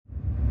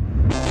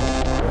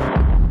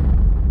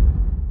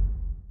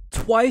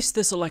twice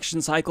this election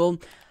cycle,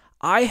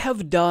 I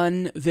have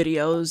done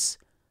videos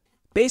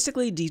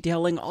basically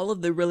detailing all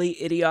of the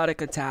really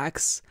idiotic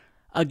attacks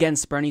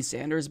against Bernie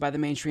Sanders by the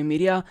mainstream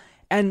media.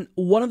 And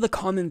one of the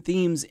common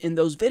themes in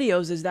those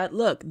videos is that,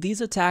 look,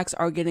 these attacks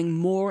are getting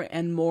more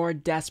and more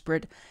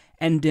desperate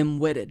and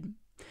dim-witted.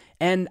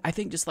 And I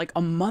think just like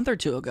a month or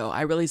two ago,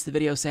 I released the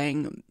video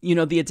saying,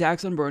 the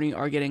attacks on Bernie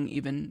are getting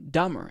even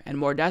dumber and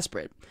more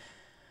desperate.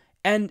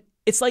 And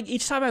it's like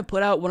each time I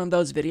put out one of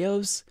those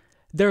videos,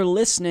 they're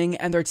listening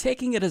and they're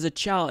taking it as a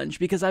challenge,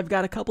 because I've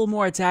got a couple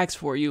more attacks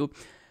for you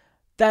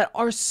that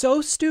are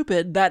so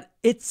stupid that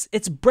it's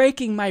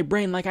breaking my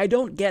brain. Like, I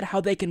don't get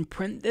how they can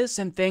print this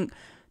and think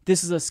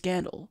this is a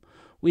scandal.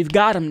 We've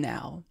got him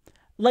now.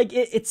 Like,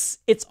 it's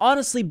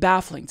honestly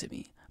baffling to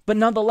me. But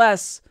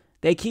nonetheless,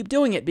 they keep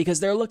doing it because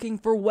they're looking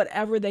for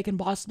whatever they can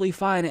possibly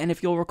find. And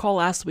if you'll recall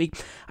last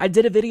week, I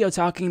did a video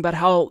talking about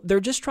how they're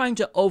just trying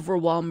to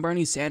overwhelm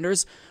Bernie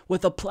Sanders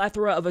with a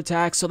plethora of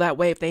attacks, so that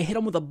way if they hit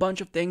him with a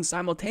bunch of things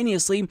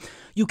simultaneously,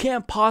 you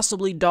can't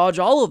possibly dodge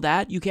all of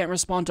that. You can't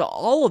respond to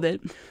all of it.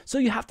 So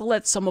you have to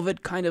let some of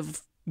it kind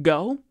of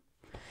go.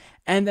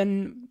 And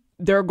then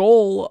their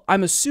goal,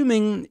 I'm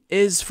assuming,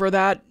 is for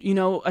that,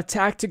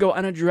 attack to go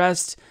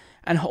unaddressed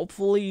and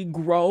hopefully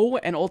grow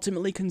and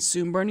ultimately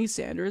consume Bernie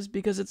Sanders,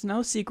 because it's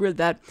no secret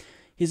that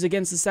he's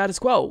against the status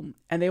quo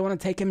and they want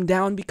to take him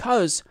down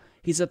because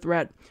he's a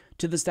threat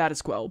to the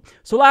status quo.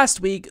 So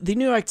last week, the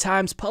New York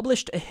Times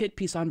published a hit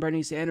piece on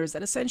Bernie Sanders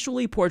that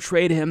essentially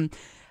portrayed him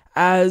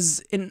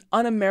as an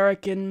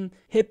un-American,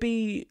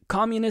 hippie,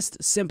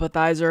 communist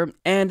sympathizer,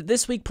 and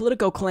this week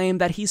Politico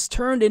claimed that he's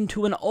turned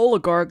into an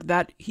oligarch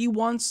that he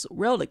once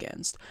railed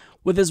against,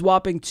 with his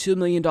whopping $2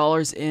 million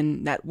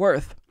in net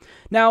worth.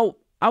 Now,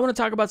 I want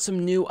to talk about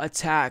some new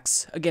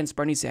attacks against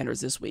Bernie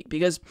Sanders this week,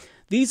 because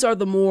these are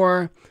the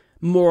more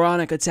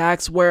moronic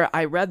attacks where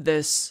I read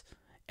this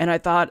and I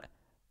thought,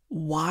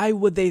 why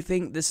would they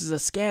think this is a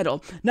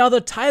scandal? Now,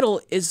 the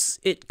title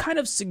it kind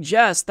of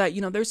suggests that,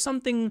 there's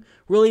something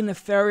really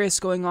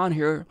nefarious going on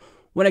here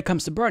when it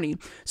comes to Bernie.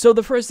 So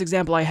the first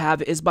example I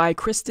have is by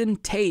Kristen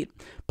Tate,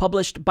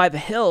 published by The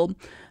Hill.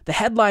 The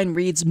headline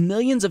reads,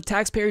 "Millions of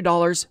taxpayer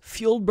dollars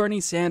fueled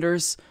Bernie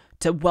Sanders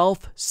to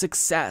wealth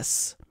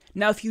success."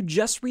 Now, if you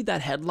just read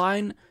that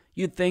headline,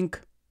 you'd think,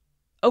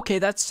 okay,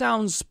 that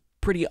sounds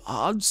pretty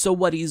odd. So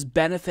what, he's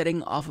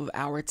benefiting off of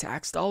our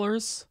tax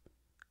dollars?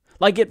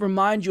 Like, it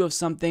reminds you of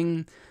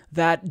something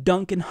that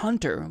Duncan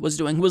Hunter was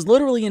doing, who was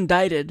literally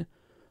indicted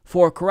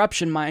for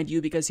corruption, mind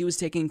you, because he was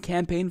taking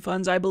campaign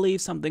funds, I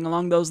believe, something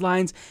along those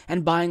lines,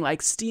 and buying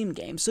like Steam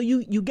games. So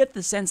you get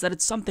the sense that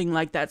it's something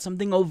like that,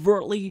 something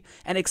overtly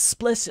and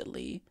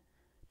explicitly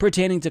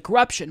pertaining to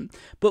corruption.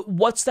 But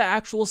what's the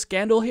actual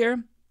scandal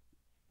here?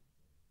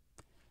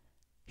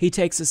 He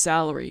takes a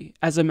salary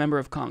as a member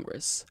of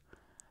Congress.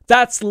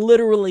 That's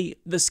literally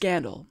the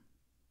scandal.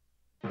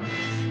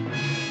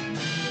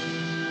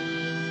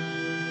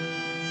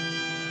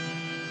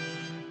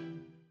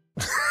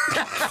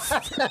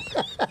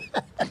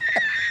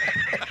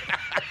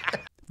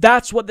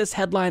 That's what this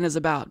headline is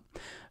about.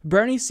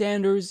 Bernie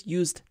Sanders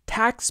used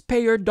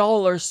taxpayer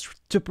dollars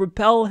to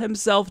propel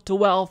himself to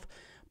wealth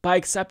by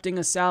accepting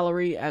a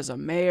salary as a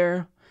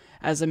mayor,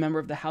 as a member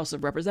of the House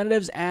of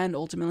Representatives, and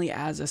ultimately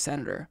as a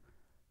senator.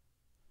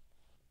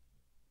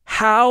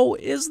 How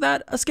is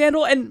that a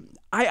scandal? And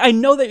I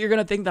know that you're going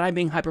to think that I'm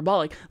being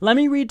hyperbolic. Let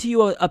me read to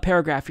you a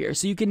paragraph here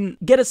so you can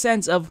get a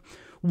sense of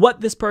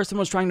what this person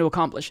was trying to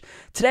accomplish.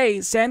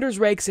 Today, Sanders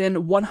rakes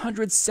in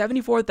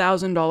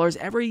 $174,000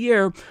 every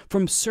year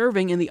from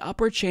serving in the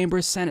upper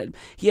chamber Senate.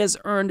 He has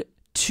earned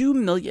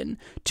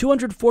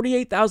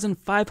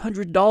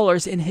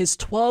 $2,248,500 in his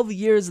 12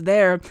 years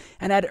there,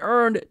 and had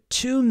earned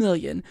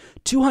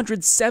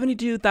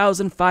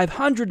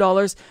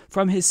 $2,272,500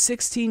 from his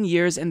 16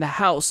 years in the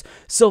House.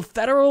 So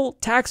federal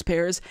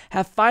taxpayers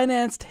have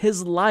financed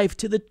his life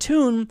to the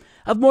tune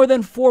of more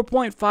than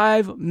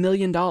 $4.5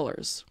 million.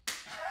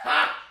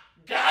 Ha!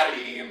 Got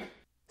him!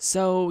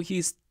 So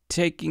he's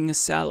taking a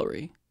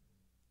salary.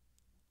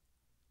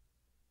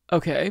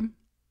 Okay.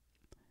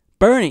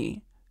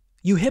 Bernie,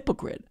 you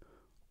hypocrite.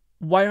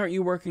 Why aren't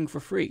you working for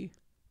free?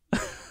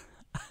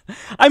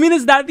 I mean,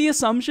 is that the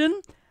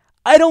assumption?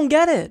 I don't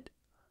get it.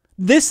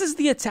 This is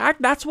the attack?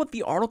 That's what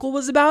the article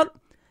was about?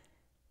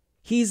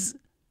 He's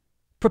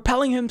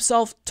propelling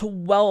himself to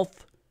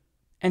wealth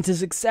and to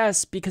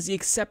success because he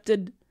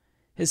accepted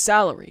his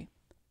salary.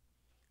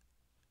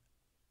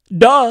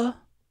 Duh.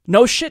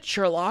 No shit,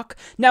 Sherlock.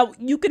 Now,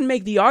 you can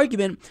make the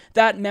argument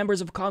that members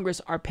of Congress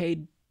are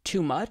paid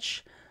too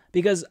much,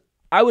 because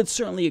I would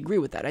certainly agree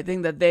with that. I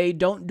think that they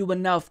don't do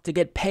enough to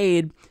get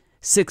paid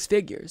six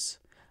figures.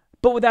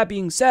 But with that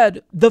being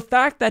said, the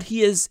fact that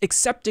he is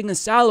accepting a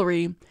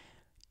salary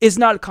is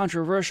not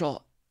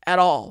controversial at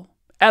all.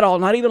 At all.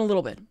 Not even a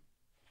little bit.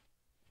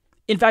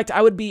 In fact,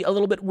 I would be a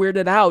little bit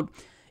weirded out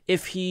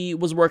if he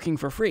was working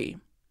for free.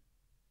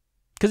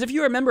 Because if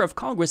you're a member of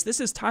Congress, this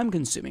is time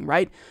consuming,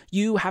 right?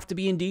 You have to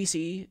be in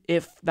DC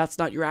if that's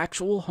not your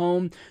actual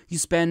home. You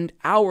spend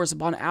hours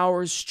upon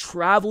hours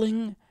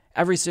traveling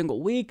every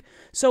single week.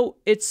 So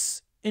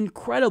it's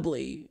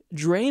incredibly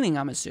draining,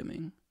 I'm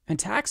assuming, and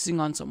taxing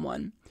on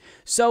someone.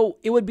 So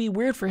it would be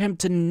weird for him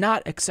to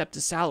not accept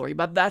a salary,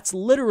 but that's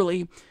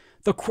literally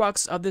the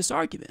crux of this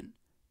argument.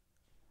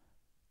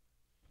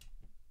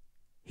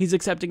 He's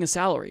accepting a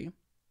salary.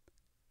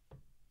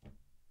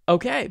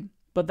 Okay,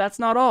 but that's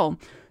not all.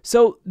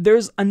 So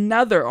there's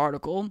another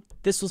article.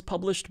 This was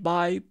published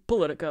by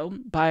Politico,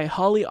 by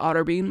Holly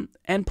Otterbein,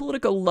 and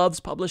Politico loves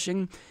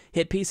publishing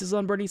hit pieces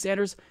on Bernie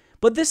Sanders.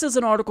 But this is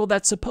an article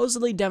that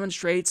supposedly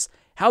demonstrates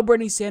how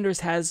Bernie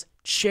Sanders has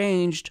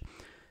changed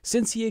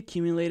since he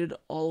accumulated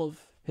all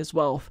of his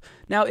wealth.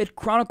 Now, it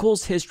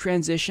chronicles his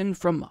transition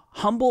from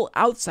humble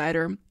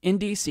outsider in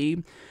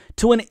D.C.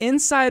 to an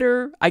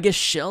insider, I guess,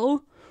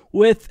 shill,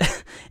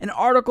 with an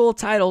article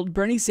titled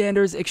Bernie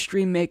Sanders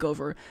Extreme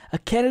Makeover. A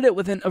candidate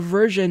with an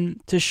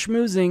aversion to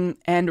schmoozing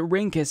and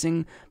ring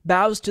kissing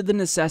bows to the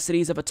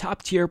necessities of a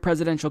top-tier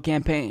presidential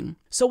campaign.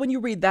 So when you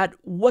read that,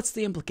 what's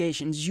the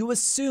implications? You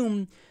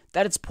assume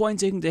that it's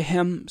pointing to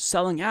him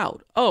selling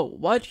out. Oh,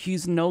 what?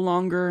 He's no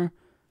longer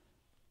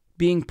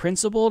being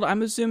principled,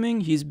 I'm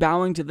assuming? He's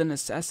bowing to the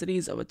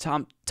necessities of a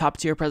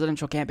top-tier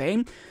presidential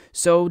campaign?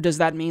 So does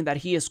that mean that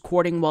he is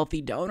courting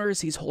wealthy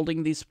donors? He's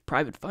holding these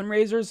private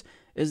fundraisers?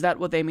 Is that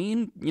what they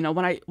mean? You know,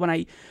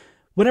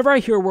 whenever I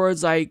hear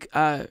words like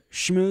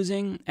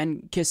schmoozing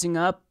and kissing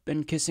up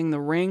and kissing the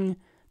ring,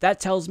 that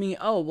tells me,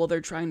 oh, well,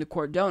 they're trying to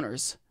court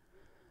donors.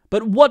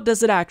 But what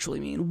does it actually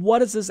mean?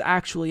 What is this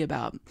actually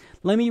about?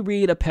 Let me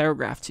read a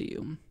paragraph to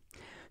you.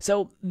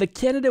 So, the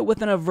candidate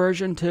with an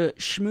aversion to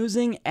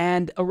schmoozing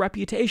and a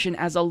reputation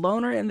as a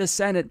loner in the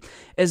Senate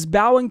is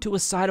bowing to a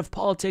side of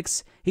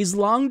politics he's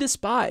long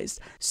despised.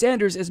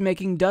 Sanders is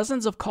making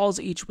dozens of calls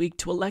each week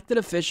to elected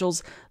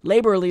officials,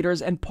 labor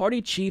leaders, and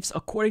party chiefs,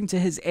 according to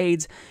his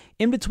aides.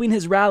 In between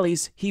his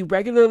rallies, he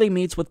regularly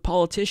meets with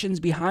politicians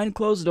behind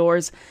closed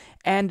doors,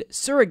 and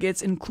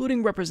surrogates,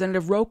 including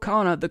Representative Ro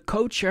Khanna, the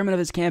co-chairman of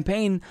his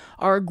campaign,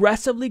 are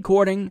aggressively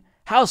courting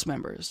House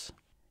members.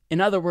 In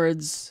other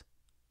words,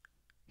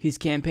 he's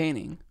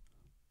campaigning.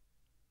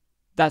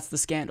 That's the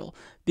scandal.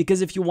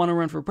 Because if you want to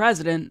run for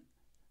president,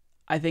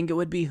 I think it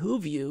would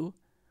behoove you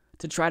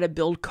to try to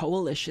build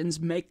coalitions,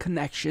 make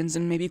connections,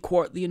 and maybe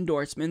court the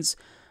endorsements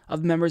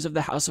of members of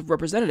the House of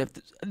Representatives.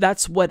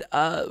 That's what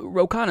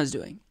Ro Khanna's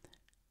doing.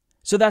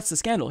 So that's the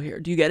scandal here.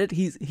 Do you get it?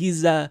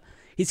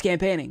 He's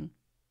campaigning.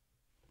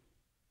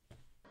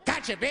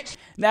 Gotcha, bitch.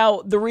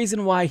 Now, the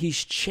reason why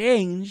he's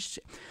changed,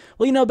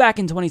 well, you know, back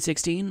in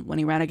 2016, when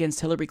he ran against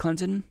Hillary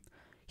Clinton,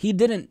 he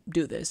didn't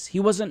do this. He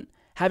wasn't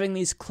having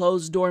these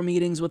closed-door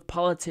meetings with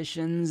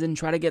politicians and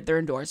try to get their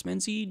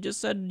endorsements. He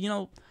just said, you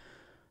know,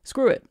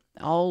 screw it.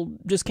 I'll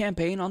just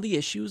campaign on the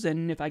issues,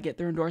 and if I get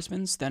their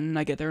endorsements, then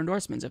I get their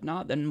endorsements. If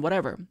not, then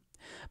whatever.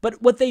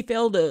 But what they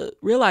failed to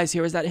realize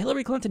here is that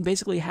Hillary Clinton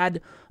basically had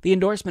the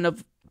endorsement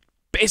of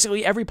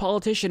basically every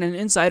politician and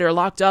insider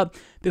locked up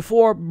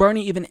before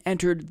Bernie even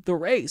entered the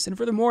race. And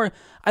furthermore,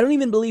 I don't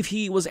even believe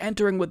he was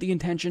entering with the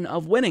intention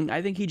of winning.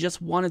 I think he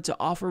just wanted to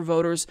offer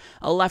voters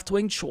a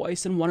left-wing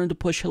choice and wanted to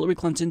push Hillary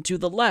Clinton to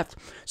the left.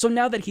 So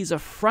now that he's a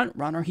front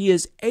runner, he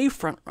is a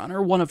front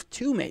runner, one of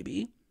two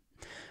maybe.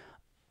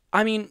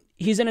 I mean,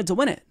 he's in it to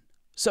win it.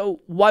 So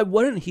why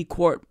wouldn't he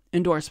court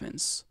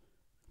endorsements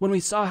when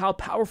we saw how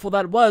powerful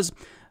that was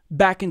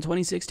back in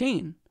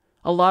 2016?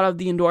 A lot of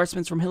the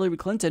endorsements from Hillary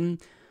Clinton,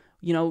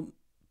 you know,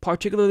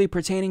 particularly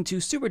pertaining to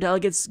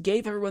superdelegates,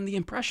 gave everyone the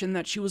impression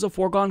that she was a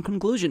foregone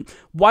conclusion.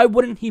 Why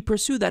wouldn't he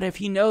pursue that if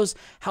he knows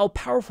how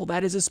powerful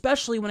that is,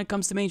 especially when it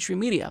comes to mainstream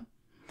media?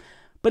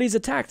 But he's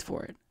attacked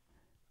for it.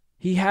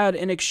 He had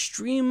an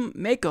extreme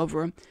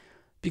makeover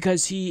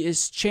because he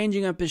is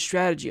changing up his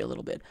strategy a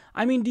little bit.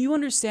 I mean, do you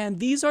understand?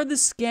 These are the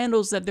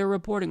scandals that they're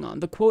reporting on,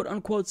 the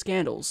quote-unquote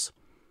scandals.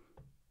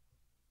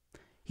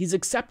 He's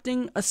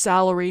accepting a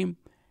salary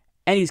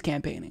and he's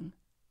campaigning.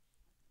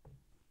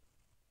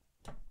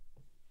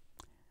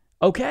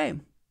 Okay.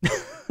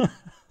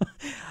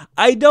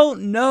 I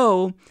don't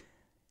know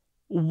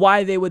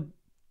why they would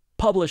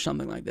publish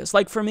something like this.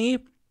 Like for me,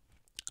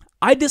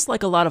 I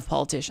dislike a lot of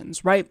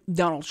politicians, right?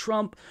 Donald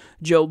Trump,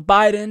 Joe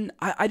Biden.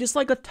 I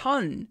dislike a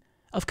ton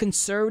of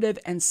conservative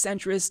and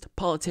centrist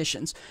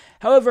politicians.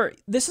 However,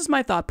 this is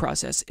my thought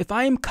process. If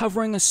I am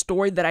covering a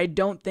story that I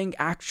don't think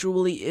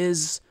actually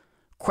is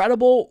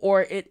credible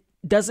or it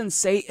doesn't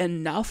say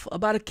enough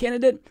about a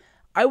candidate,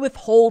 I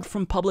withhold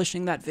from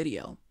publishing that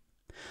video.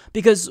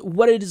 Because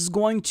what it is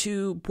going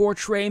to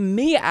portray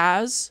me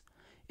as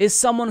is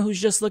someone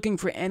who's just looking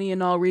for any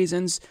and all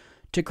reasons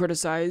to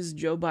criticize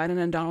Joe Biden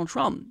and Donald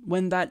Trump,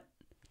 when that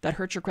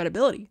hurts your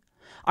credibility.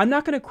 I'm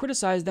not going to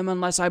criticize them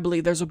unless I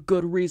believe there's a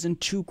good reason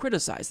to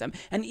criticize them.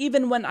 And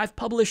even when I've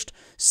published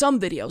some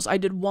videos, I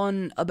did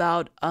one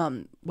about,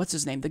 what's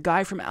his name? The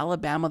guy from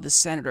Alabama, the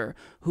senator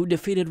who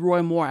defeated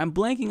Roy Moore. I'm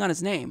blanking on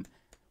his name.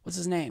 What's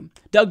his name?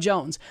 Doug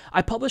Jones.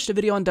 I published a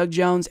video on Doug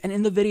Jones, and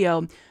in the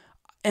video,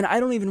 and I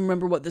don't even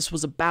remember what this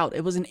was about.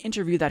 It was an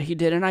interview that he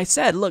did, and I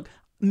said, look,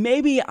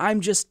 maybe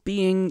I'm just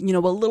being, a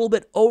little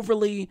bit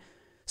overly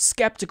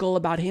skeptical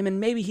about him, and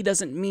maybe he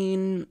doesn't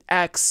mean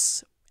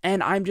X,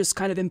 and I'm just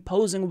kind of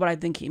imposing what I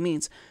think he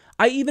means.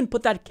 I even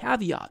put that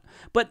caveat.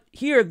 But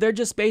here, they're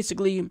just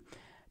basically,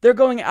 they're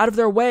going out of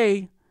their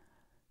way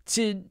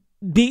to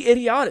be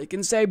idiotic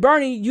and say,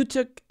 Bernie, you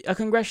took a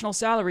congressional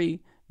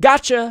salary.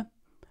 Gotcha.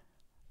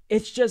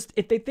 It's just,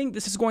 if they think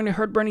this is going to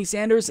hurt Bernie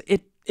Sanders,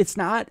 it's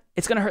not.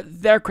 It's going to hurt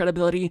their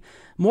credibility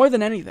more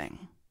than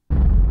anything.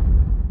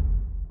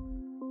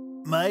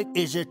 Mike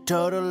is a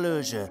total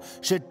loser,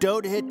 so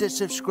don't hit the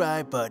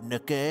subscribe button,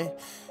 okay?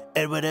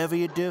 And whatever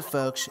you do,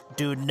 folks,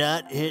 do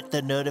not hit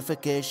the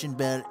notification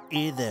bell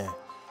either.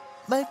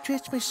 Mike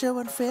treats me so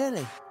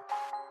unfairly.